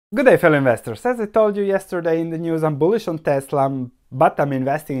Good day, fellow investors. As I told you yesterday in the news, I'm bullish on Tesla, but I'm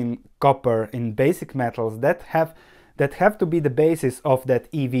investing in copper, in basic metals that have to be the basis of that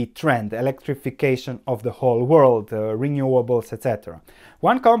EV trend, electrification of the whole world, renewables, etc.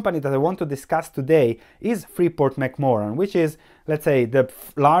 One company that I want to discuss today is Freeport-McMoRan, which is, let's say, the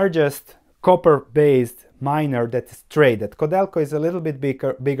largest copper-based miner that is traded. Codelco is a little bit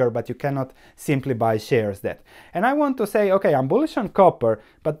bigger, but you cannot simply buy shares that. And I want to say, okay, I'm bullish on copper,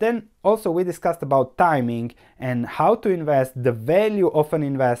 but then also we discussed about timing and how to invest, the value of an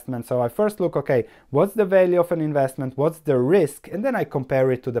investment. So I first look, okay, what's the value of an investment, what's the risk, and then I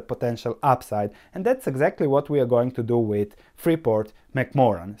compare it to the potential upside. And that's exactly what we are going to do with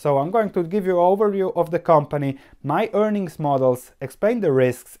Freeport-McMoRan. So I'm going to give you an overview of the company, my earnings models, explain the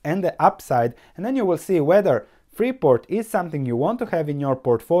risks and the upside, and then you will see whether Freeport is something you want to have in your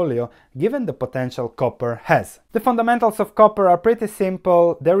portfolio given the potential copper has. The fundamentals of copper are pretty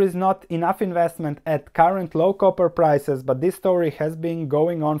simple. There is not enough investment at current low copper prices, but this story has been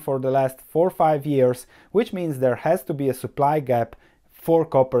going on for the last 4 or 5 years, which means there has to be a supply gap for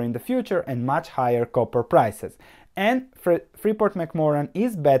copper in the future and much higher copper prices. And Freeport-McMoRan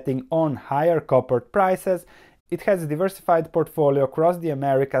is betting on higher copper prices. It has a diversified portfolio across the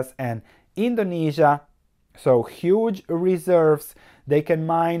Americas and Indonesia, so huge reserves. They can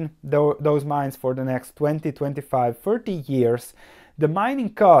mine those mines for the next 20, 25, 30 years. The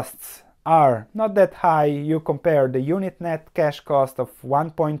mining costs are not that high. You compare the unit net cash cost of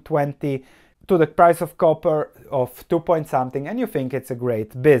 1.20 to the price of copper of 2 point something, and you think it's a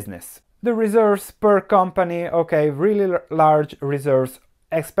great business. The reserves per company, okay, really large reserves,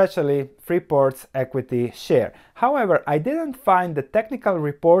 especially Freeport's equity share. However, I didn't find the technical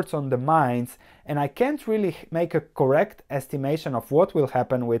reports on the mines, and I can't really make a correct estimation of what will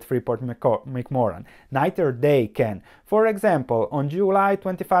happen with Freeport-McMoRan. Neither they can. For example, on July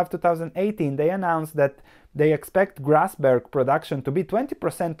 25, 2018, they announced that they expect Grasberg production to be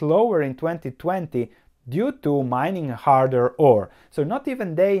 20% lower in 2020 due to mining harder ore. So not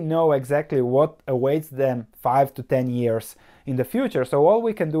even they know exactly what awaits them 5 to 10 years in the future. So all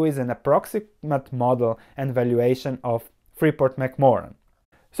we can do is an approximate model and valuation of Freeport-McMoRan.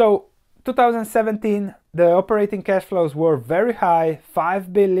 So 2017, the operating cash flows were very high,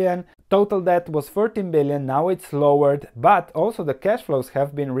 5 billion. Total debt was 13 billion, now it's lowered, but also the cash flows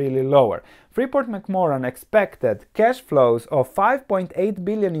have been really lower. Freeport-McMoRan expected cash flows of 5.8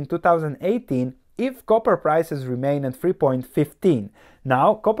 billion in 2018 if copper prices remain at 3.15.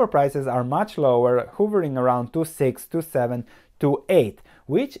 Now, copper prices are much lower, hovering around 2.6, 2.7, 2.8,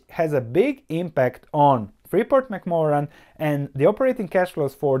 which has a big impact on Freeport-McMoRan, and the operating cash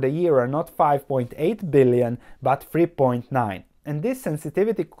flows for the year are not 5.8 billion, but 3.9. And this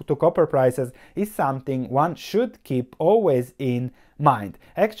sensitivity to copper prices is something one should keep always in mind.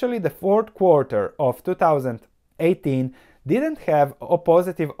 Actually, the fourth quarter of 2018 didn't have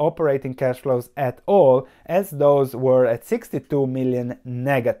positive operating cash flows at all, as those were at 62 million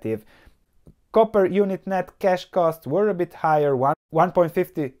negative. Copper unit net cash costs were a bit higher,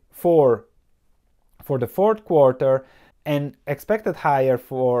 1.54 for the fourth quarter, and expected higher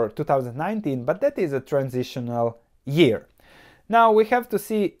for 2019, but that is a transitional year. Now we have to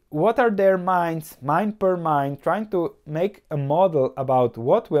see what are their mines, mine per mine, trying to make a model about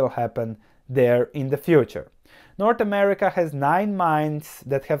what will happen there in the future. North America has 9 mines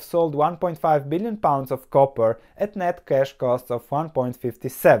that have sold 1.5 billion pounds of copper at net cash costs of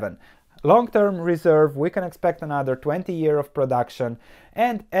 1.57. Long-term reserve, we can expect another 20 years of production,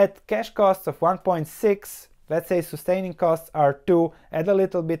 and at cash costs of 1.6, let's say sustaining costs are 2, add a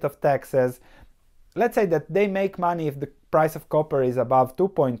little bit of taxes. Let's say that they make money if the price of copper is above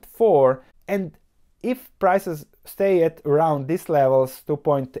 2.4, and if prices stay at around these levels,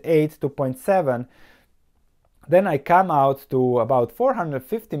 2.8, 2.7, then I come out to about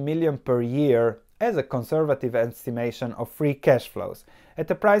 450 million per year as a conservative estimation of free cash flows. At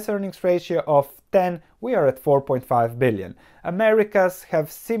a price earnings ratio of 10, we are at 4.5 billion. Americas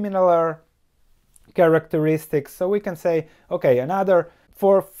have similar characteristics, so we can say, okay, another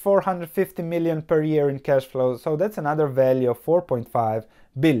 450 million per year in cash flows, so that's another value of 4.5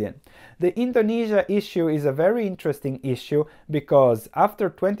 billion. The Indonesia issue is a very interesting issue because after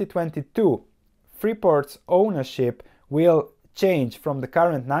 2022, Freeport's ownership will change from the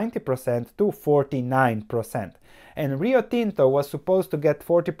current 90% to 49%. And Rio Tinto was supposed to get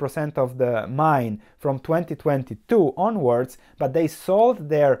 40% of the mine from 2022 onwards, but they sold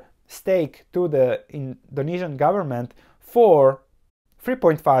their stake to the Indonesian government for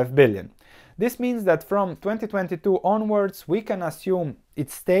 3.5 billion. This means that from 2022 onwards, we can assume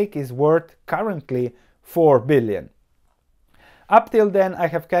its stake is worth currently 4 billion. Up till then, I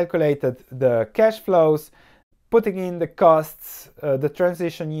have calculated the cash flows, putting in the costs, the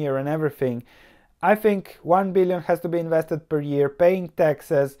transition year and everything. I think 1 billion has to be invested per year, paying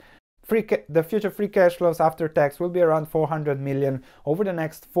taxes. The future free cash flows after tax will be around 400 million over the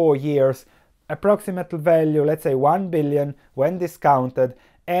next 4 years. Approximate value, let's say 1 billion when discounted.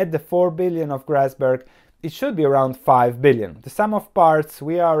 Add the 4 billion of Grasberg, it should be around 5 billion. The sum of parts,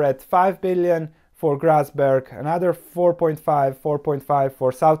 we are at 5 billion for Grasberg, another 4.5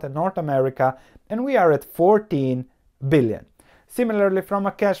 for South and North America, and we are at 14 billion. Similarly, from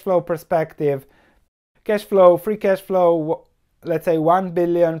a cash flow perspective, free cash flow, let's say 1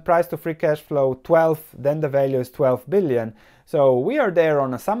 billion, price to free cash flow 12, then the value is 12 billion. So we are there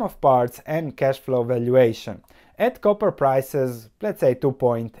on a sum of parts and cash flow valuation. At copper prices, let's say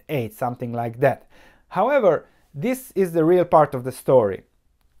 2.8, something like that. However, this is the real part of the story.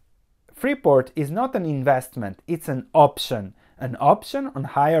 Freeport is not an investment, it's an option on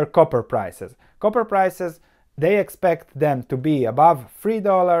higher copper prices. Copper prices, they expect them to be above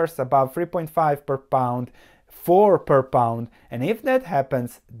 $3, above 3.5 per pound, 4 per pound, and if that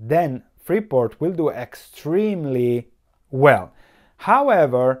happens, then Freeport will do extremely well.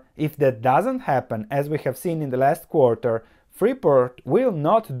 However, if that doesn't happen, as we have seen in the last quarter, Freeport will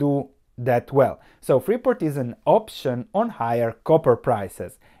not do that well. So Freeport is an option on higher copper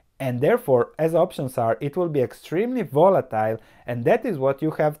prices, and therefore, as options are, it will be extremely volatile, and that is what you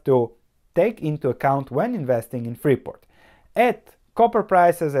have to take into account when investing in Freeport. At copper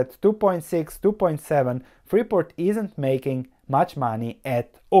prices at 2.6, 2.7, Freeport isn't making much money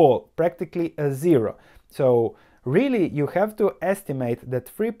at all, practically a zero. So really, you have to estimate that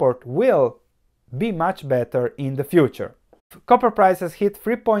Freeport will be much better in the future. If copper prices hit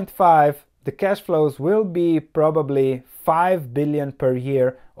 3.5, the cash flows will be probably 5 billion per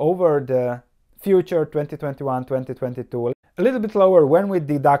year over the future 2021-2022. A little bit lower when we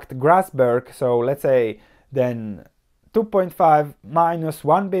deduct Grasberg, so let's say then 2.5 minus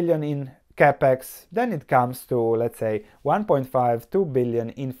 1 billion in capex, then it comes to, let's say, 1.5, 2 billion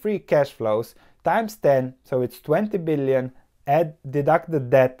in free cash flows times 10, so it's 20 billion, deduct the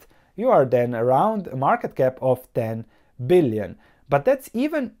debt, you are then around a market cap of 10 billion. But that's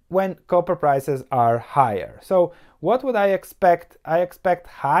even when copper prices are higher. So what would I expect? I expect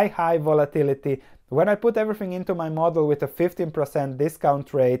high volatility. When I put everything into my model with a 15%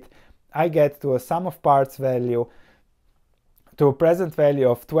 discount rate, I get to a sum of parts value, to a present value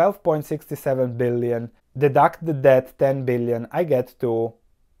of 12.67 billion, deduct the debt 10 billion, I get to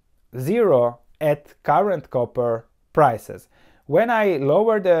 0 at current copper prices. When I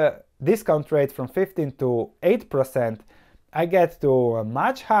lower the discount rate from 15 to 8%, I get to a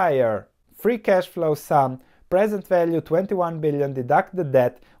much higher free cash flow sum, present value 21 billion, deduct the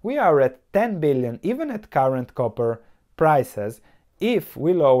debt, we are at 10 billion even at current copper prices if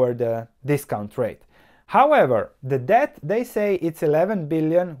we lower the discount rate. However, the debt, they say it's 11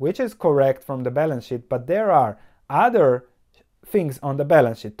 billion, which is correct from the balance sheet, but there are other things on the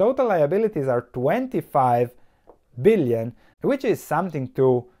balance sheet. Total liabilities are 25 billion, which is something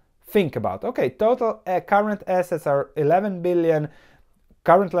to think about. Okay, total current assets are 11 billion,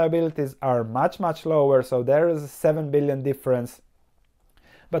 current liabilities are much lower, so there is a 7 billion difference.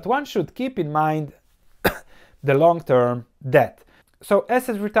 But one should keep in mind the long-term debt. So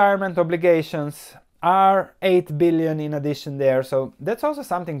asset retirement obligations are 8 billion in addition there, so that's also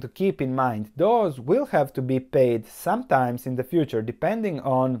something to keep in mind. Those will have to be paid sometimes in the future, depending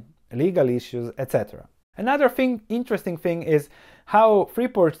on legal issues, etc. Another interesting thing is how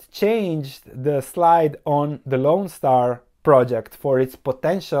Freeport changed the slide on the Lone Star project for its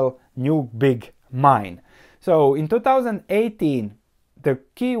potential new big mine. So in 2018, the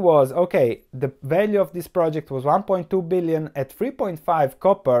key was, okay, the value of this project was 1.2 billion at 3.5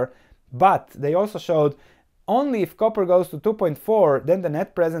 copper, but they also showed only if copper goes to 2.4, then the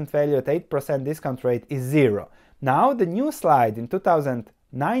net present value at 8% discount rate is 0. Now the new slide in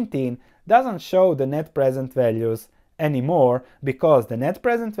 2019 doesn't show the net present values anymore, because the net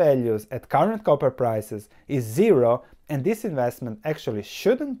present values at current copper prices is 0, and this investment actually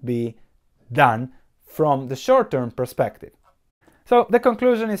shouldn't be done from the short-term perspective. So the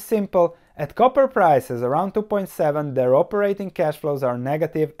conclusion is simple. At copper prices around 2.7, their operating cash flows are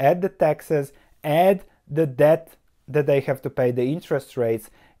negative. Add the taxes, add the debt that they have to pay, the interest rates,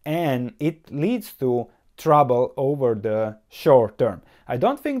 and it leads to trouble over the short term. I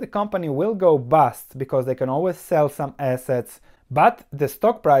don't think the company will go bust, because they can always sell some assets, but the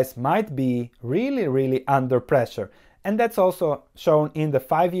stock price might be really under pressure. And that's also shown in the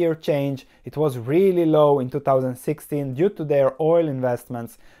 5-year change. It was really low in 2016 due to their oil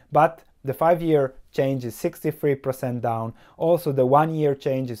investments, but the 5-year change is 63% down. Also, the 1-year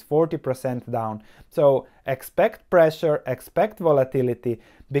change is 40% down. So expect pressure, expect volatility,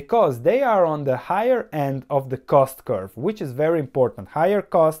 because they are on the higher end of the cost curve, which is very important. Higher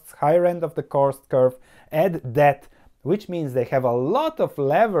costs, higher end of the cost curve, add debt, which means they have a lot of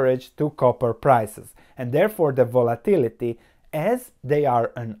leverage to copper prices, and therefore the volatility, as they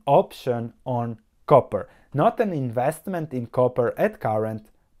are an option on copper, not an investment in copper at current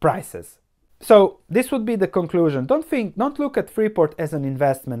prices. So this would be the conclusion. Don't look at Freeport as an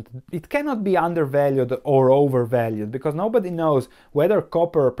investment. It cannot be undervalued or overvalued, because nobody knows whether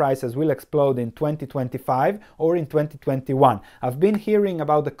copper prices will explode in 2025 or in 2021. I've been hearing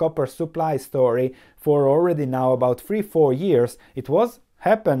about the copper supply story for already now about 3-4 years. It was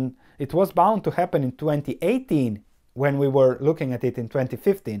bound to happen in 2018. When we were looking at it in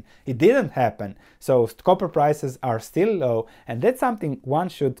 2015, it didn't happen. So copper prices are still low, and that's something one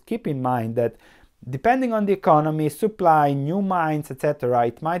should keep in mind, that depending on the economy, supply, new mines, etc.,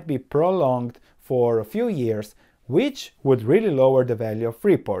 it might be prolonged for a few years, which would really lower the value of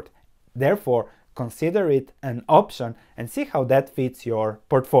Freeport. Therefore, consider it an option and see how that fits your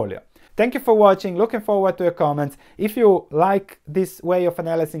portfolio. Thank you for watching. Looking forward to your comments. If you like this way of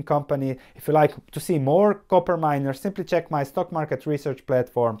analyzing company, if you like to see more copper miners, simply check my stock market research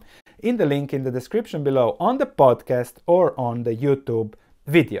platform in the link in the description below on the podcast or on the YouTube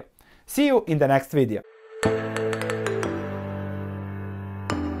video. See you in the next video.